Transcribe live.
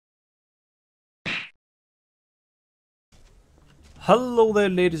Hello there,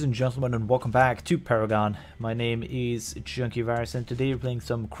 ladies and gentlemen, and welcome back to Paragon. My name is JunkyVirus, and today we're playing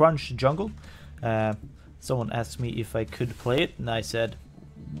some Crunch Jungle. Someone asked me if I could play it, and I said,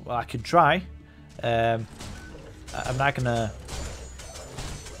 well, I could try. I'm not gonna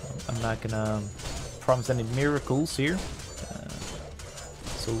promise any miracles here.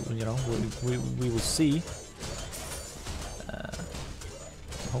 So you know, we will see.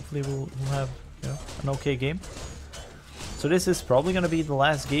 Hopefully, we'll have an okay game. So this is probably going to be the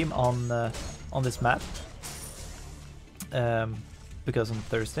last game on this map, because on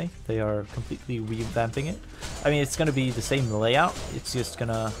Thursday they are completely revamping it. I mean, it's going to be the same layout. It's just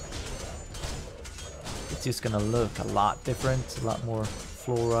gonna look a lot different, a lot more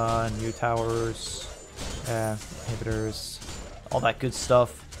flora, new towers, inhibitors, all that good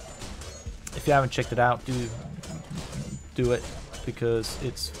stuff. If you haven't checked it out, do it, because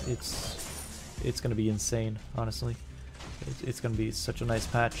it's going to be insane, honestly. It's gonna be such a nice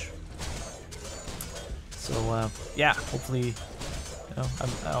patch. So yeah, hopefully,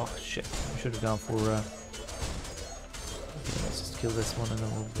 oh shit, I should have gone for. Okay, let's just kill this one and then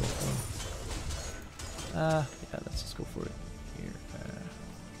we'll go for. Yeah, let's just go for it here.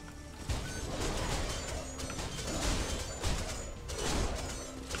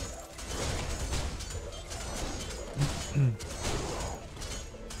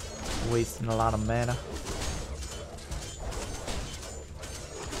 Wasting a lot of mana.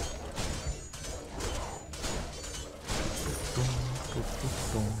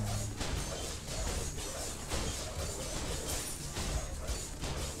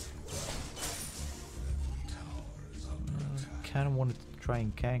 Kind of wanted to try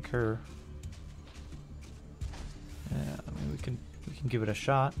and gank her. Yeah, I mean we can give it a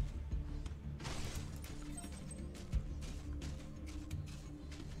shot.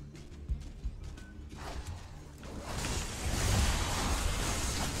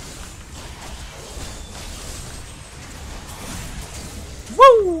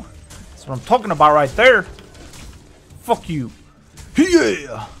 Woo! That's what I'm talking about right there. Fuck you.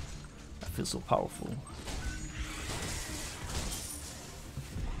 Yeah. I feel so powerful.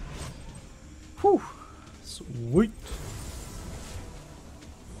 Whew. Sweet.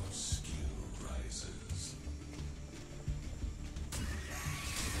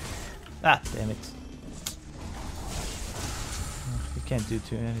 Ah, damn it. You can't do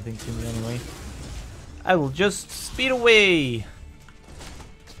anything to me anyway. I will just speed away.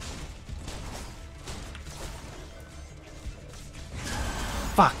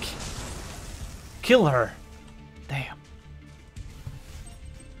 Fuck. Kill her. Damn.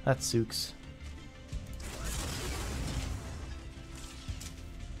 That sucks.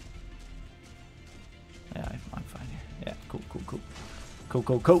 Yeah, I'm fine here. Yeah,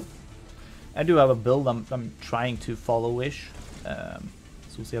 cool. I do have a build I'm trying to follow-ish. So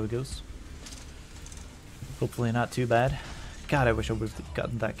we'll see how it goes. Hopefully not too bad. God, I wish I would have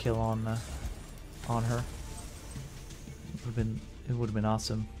gotten that kill on her. It would have been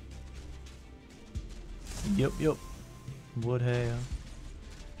awesome. Yup. Would have.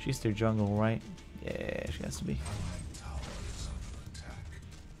 She's their jungle, right? Yeah, she has to be.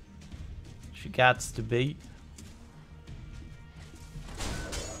 She gots to be.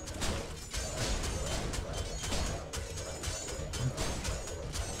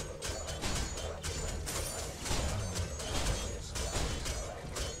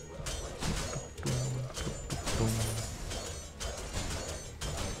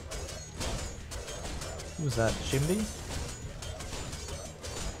 Who was that? Shimby?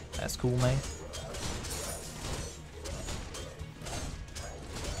 That's cool, mate.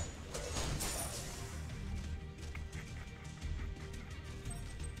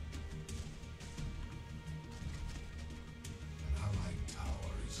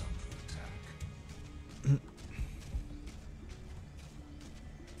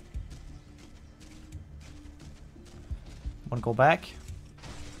 Wanna go back?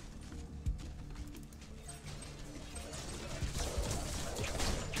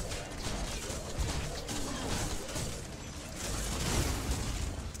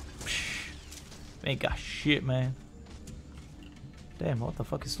 Ain't got shit, man. Damn, what the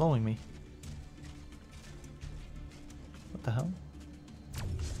fuck is slowing me? What the hell?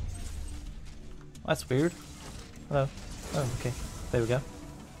 That's weird. Hello. Oh, okay. There we go.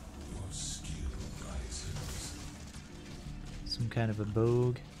 Some kind of a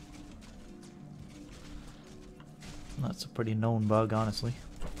bug. That's a pretty known bug, honestly.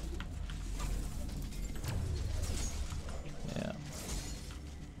 Yeah.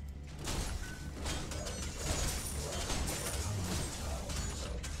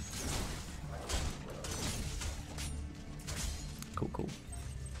 Cool, cool.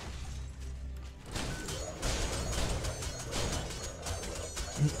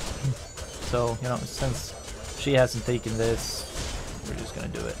 So, you know, since she hasn't taken this, we're just gonna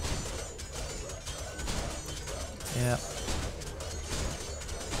do it. Yeah.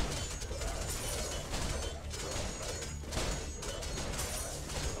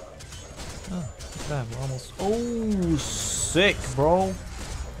 Oh, look at that, we're almost... Oh, sick, bro.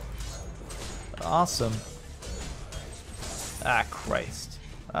 Awesome. Ah, Christ.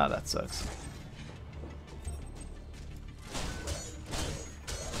 Ah, that sucks.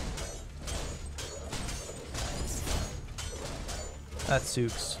 That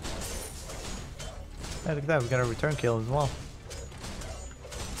sucks. Hey, look at that, we got a return kill as well.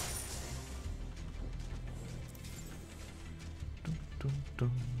 Dun, dun,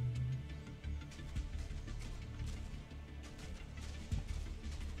 dun.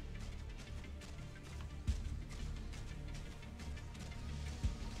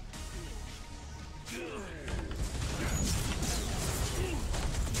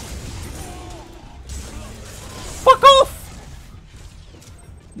 Fuck off!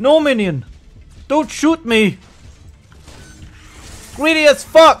 No, minion! Don't shoot me! Greedy as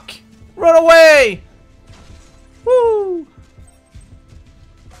fuck! Run away! Woo!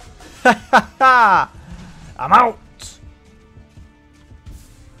 Ha ha ha! I'm out!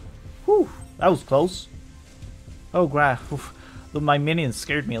 Whew, that was close. Oh, crap. My minion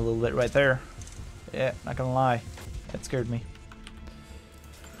scared me a little bit right there. Yeah, not gonna lie. That scared me.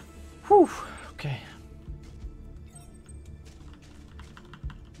 Whew, okay.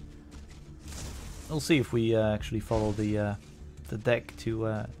 We'll see if we actually follow the deck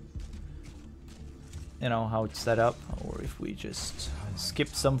to you know, how it's set up, or if we just skip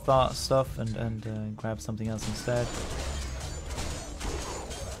some stuff and grab something else instead.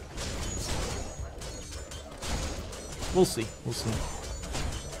 We'll see. We'll see.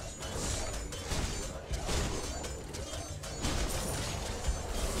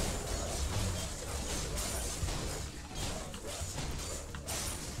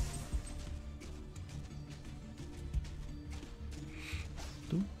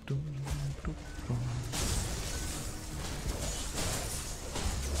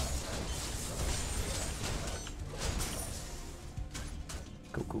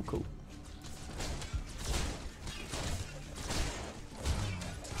 Cool, cool, cool.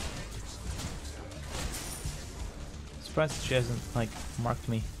 Surprised she hasn't, like, marked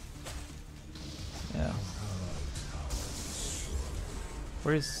me. Yeah.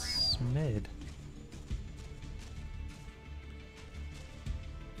 Where's mid?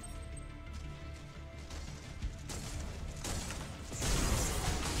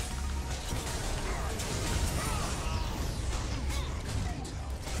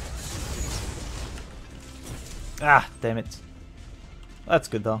 Ah, damn it. That's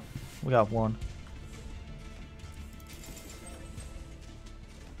good though. We got one.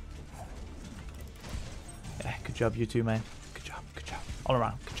 Yeah, good job you two, man. Good job, good job. All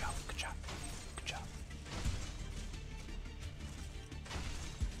around, good job, good job, good job.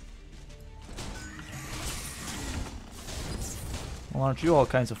 Well, aren't you all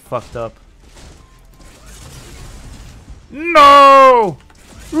kinds of fucked up? No!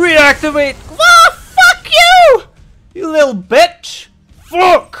 Reactivate! Ah, fuck you! You little bitch!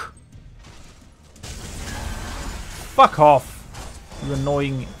 Fuck! Fuck off, you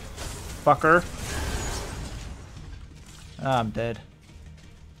annoying fucker. I'm dead.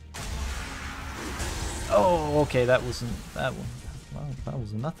 Oh, okay, that wasn't that one. Well, that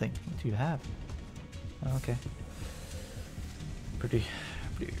was nothing. What do you have? Oh, okay. Pretty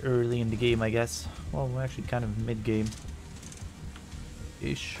early in the game, I guess. Well, we're actually kind of mid-game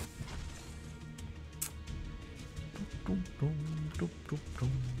ish.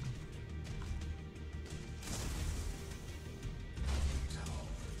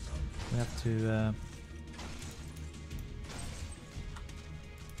 We have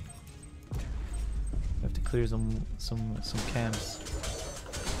to clear some camps.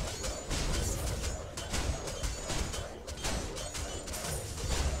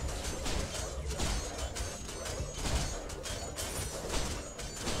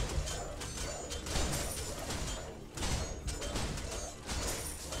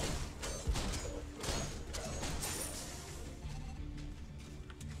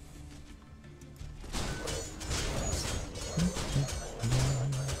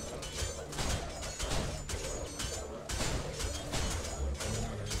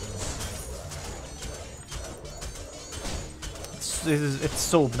 It's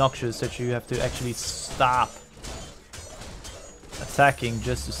so obnoxious that you have to actually stop attacking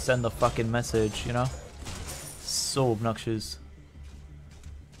just to send a fucking message, you know? So obnoxious.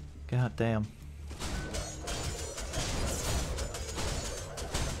 God damn.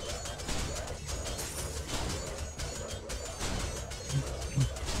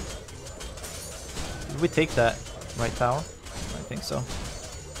 Did we take that right tower? I think so.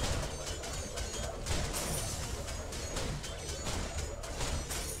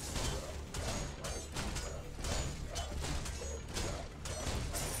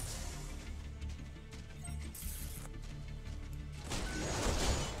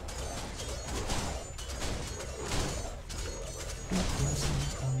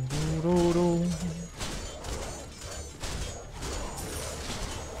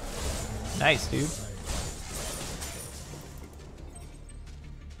 Nice, dude.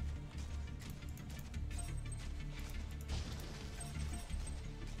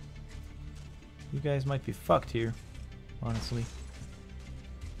 You guys might be fucked here, honestly.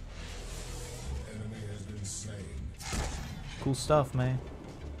 Enemy has been slain. Cool stuff, man.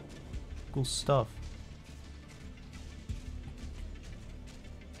 Cool stuff.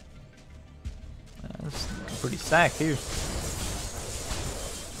 That's pretty stacked here.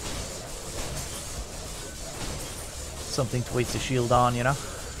 Something to waste a shield on, you know?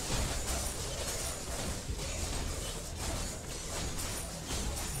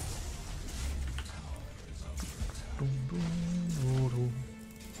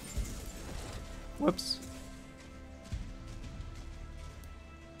 Whoops.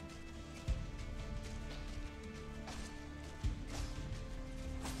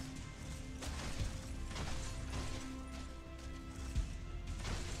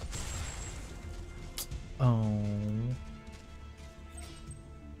 Oh.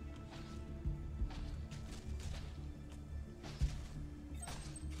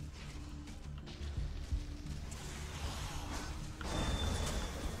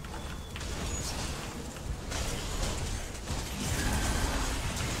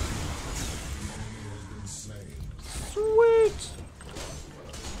 Sweet.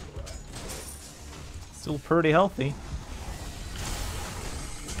 Still pretty healthy.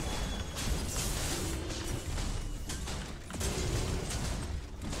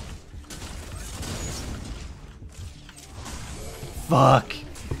 Fuck.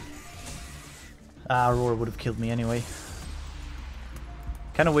 Ah, Aurora would have killed me anyway.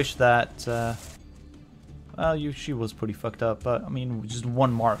 Kind of wish that. Well, she was pretty fucked up, but I mean, just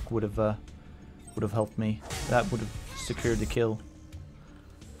one mark would have helped me. That would have secured the kill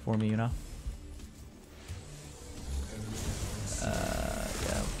for me, you know.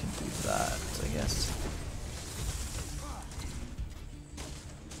 Yeah, we can do that, I guess.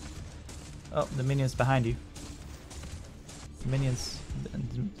 Oh, the minion's behind you. The minion's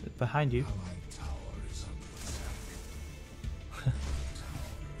behind you.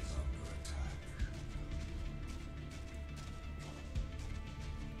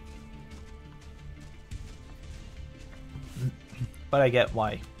 But I get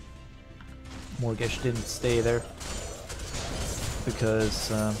why Morgish didn't stay there,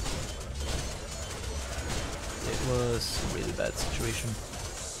 because it was a really bad situation,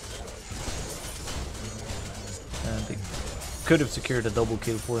 and they could have secured a double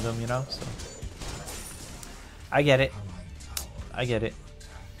kill for them, you know. So I get it. I get it.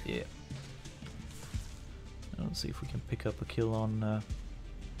 Yeah. Let's see if we can pick up a kill on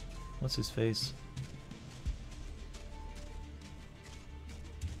what's his face.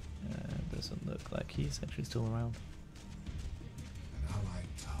 Doesn't look like he's actually still around. An allied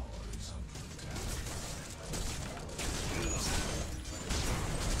tower is under attack.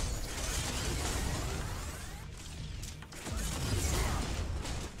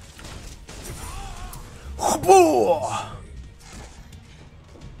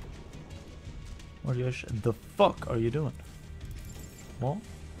 What the fuck are you doing? What?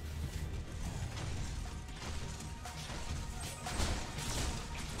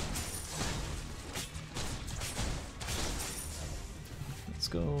 Let's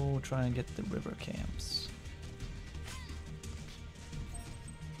go try and get the river camps.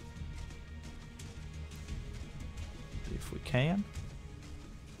 If we can.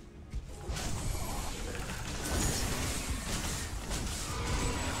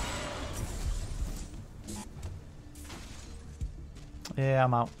 Yeah,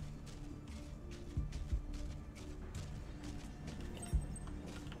 I'm out.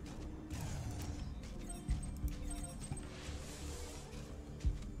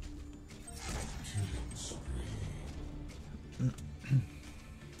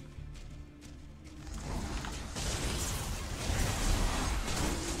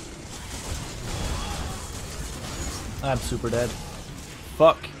 I'm super dead.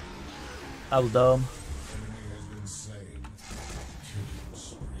 Fuck. I was dumb. Enemy has been slain. Killing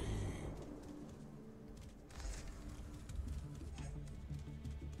spree.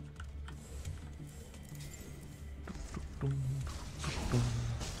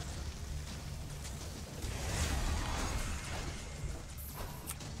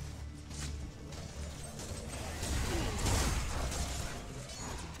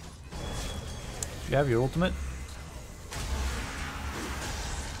 You have your ultimate?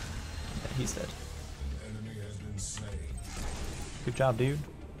 Yeah, he's dead. Enemy has been slain. Good job, dude.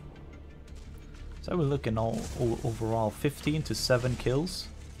 So we're looking overall 15 to 7 kills.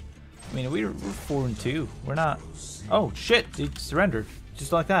 I mean, we're 4 and 2. We're not. Oh shit! He surrendered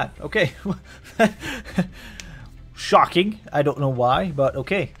just like that. Okay. Shocking. I don't know why, but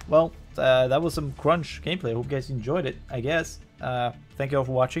okay. Well, that was some crunch gameplay. I hope you guys enjoyed it. I guess. Thank you all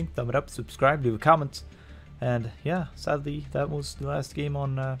for watching. Thumb it up, subscribe, leave a comment, and yeah, sadly that was the last game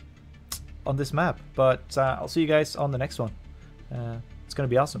on this map. But I'll see you guys on the next one. It's gonna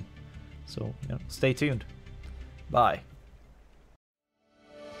be awesome. So stay tuned. Bye.